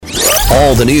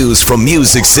All the news from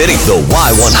Music City. The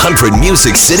Y100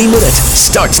 Music City Minute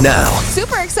starts now.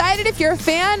 Super excited if you're a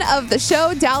fan of the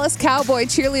show Dallas Cowboy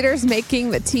Cheerleaders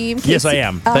making the team. Yes, I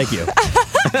am. Thank you.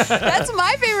 That's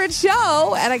my favorite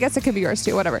show, and I guess it could be yours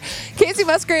too, whatever. Casey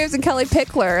Musgraves and Kelly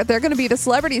Pickler, they're going to be the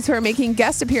celebrities who are making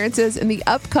guest appearances in the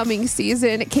upcoming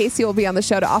season. Casey will be on the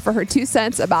show to offer her 2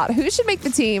 cents about who should make the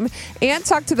team and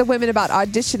talk to the women about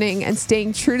auditioning and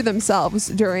staying true to themselves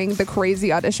during the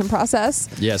crazy audition process.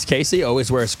 Yes, Casey always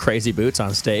wears crazy boots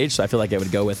on stage, so I feel like it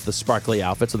would go with the sparkly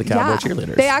outfits of the Cowboy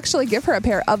cheerleaders. They actually give her a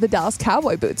pair of the Dallas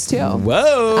Cowboy boots too.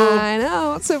 Whoa! I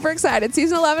know. Super excited.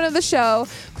 Season 11 of the show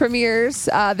premieres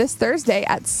this Thursday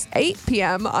at 8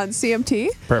 p.m. on CMT.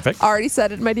 Perfect. Already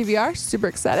set it in my DVR. Super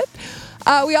excited.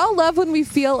 We all love when we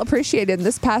feel appreciated. And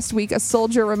this past week, a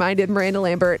soldier reminded Miranda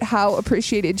Lambert how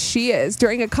appreciated she is.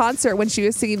 During a concert when she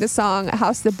was singing the song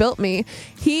House That Built Me,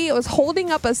 he was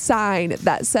holding up a sign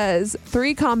that says,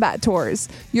 3 combat tours.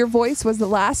 Your voice was the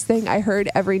last thing I heard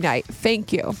every night.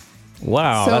 Thank you.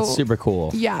 Wow, So, that's super cool.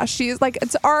 Yeah, she's like,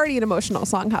 it's already an emotional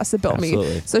song, House That Built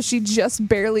Absolutely. Me. So she just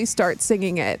barely starts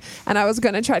singing it. And I was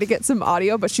going to try to get some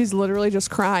audio, but she's literally just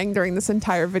crying during this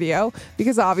entire video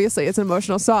because obviously it's an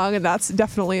emotional song and that's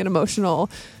definitely an emotional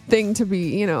thing to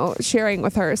be, sharing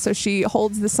with her. So she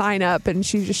holds the sign up and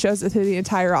she just shows it to the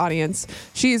entire audience.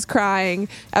 She's crying.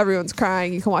 Everyone's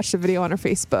crying. You can watch the video on her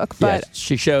Facebook. But yeah,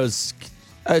 she shows...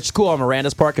 it's cool on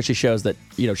Miranda's part because she shows that,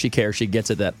 she cares. She gets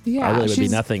it that Yeah, I really would be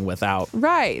she's- nothing without.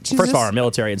 right. She's First of all, just- our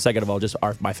military, and second of all, just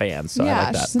are my fans. So I yeah,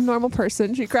 like that. she's a normal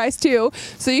person. She cries too.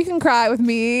 So you can cry with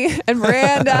me and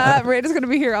Miranda. Miranda's going to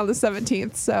be here on the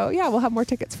 17th. So yeah, we'll have more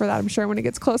tickets for that, I'm sure, when it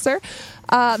gets closer.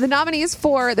 The nominees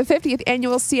for the 50th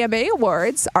Annual CMA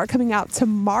Awards are coming out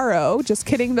tomorrow. Just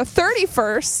kidding. The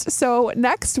 31st. So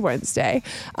next Wednesday.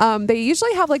 They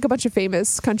usually have like a bunch of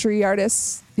famous country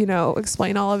artists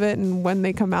explain all of it and when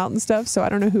they come out and stuff. So I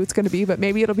don't know who it's going to be, but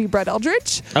maybe it'll be Brett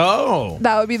Eldridge. Oh.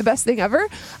 That would be the best thing ever.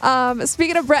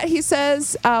 Speaking of Brett, he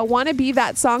says, Wanna Be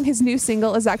That Song, his new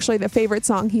single, is actually the favorite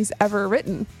song he's ever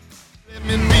written. Let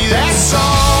me be that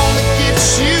song that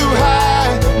gets you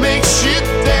high, makes you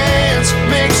dance,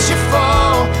 makes you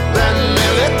fall. That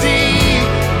melody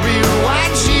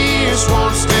rewinds years,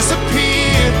 won't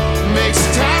disappear, makes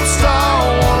time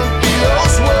stall. Wanna be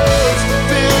those words,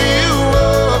 fill you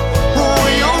up, roll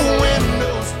your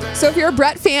windows down. So if you're a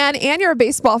Brett fan and you're a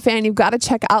baseball fan, you've got to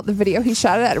check out the video. He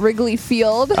shot it at Wrigley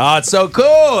Field. Oh, it's so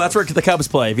cool. That's where the Cubs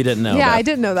play, if you didn't know. Yeah, but- I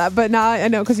didn't know that, but now I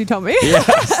know because you told me. Yeah,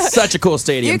 such a cool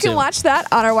stadium, You can too. watch that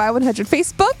on our Y100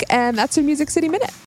 Facebook, and that's your Music City Minute.